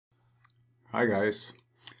Hi guys,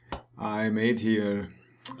 I made here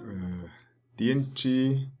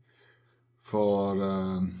DNG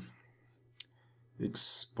for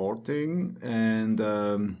exporting,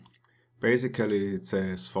 and basically it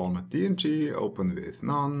says format DNG, open with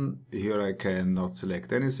none. Here I cannot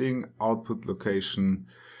select anything. Output location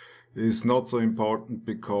is not so important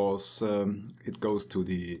because it goes to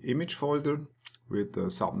the image folder with the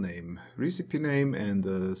subname recipe name and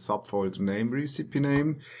the subfolder name recipe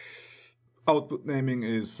name. Output naming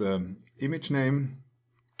is image name,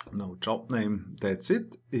 no job name, that's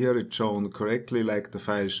it. Here it's shown correctly like the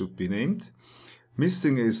file should be named.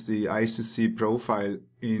 Missing is the ICC profile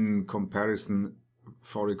in comparison,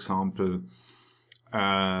 for example,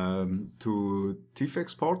 to TIFF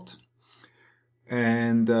export.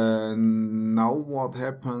 And now what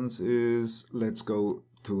happens is, let's go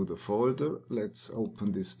to the folder, let's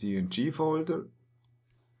open this DNG folder.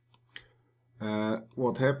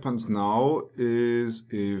 What happens now is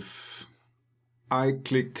if I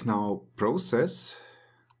click now process,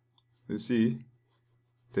 you see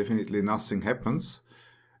definitely nothing happens,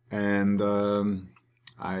 and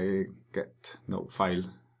I get no file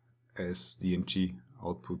as DNG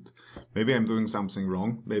output. Maybe I'm doing something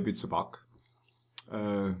wrong, maybe it's a bug.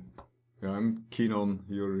 Yeah, I'm keen on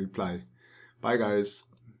your reply. Bye guys.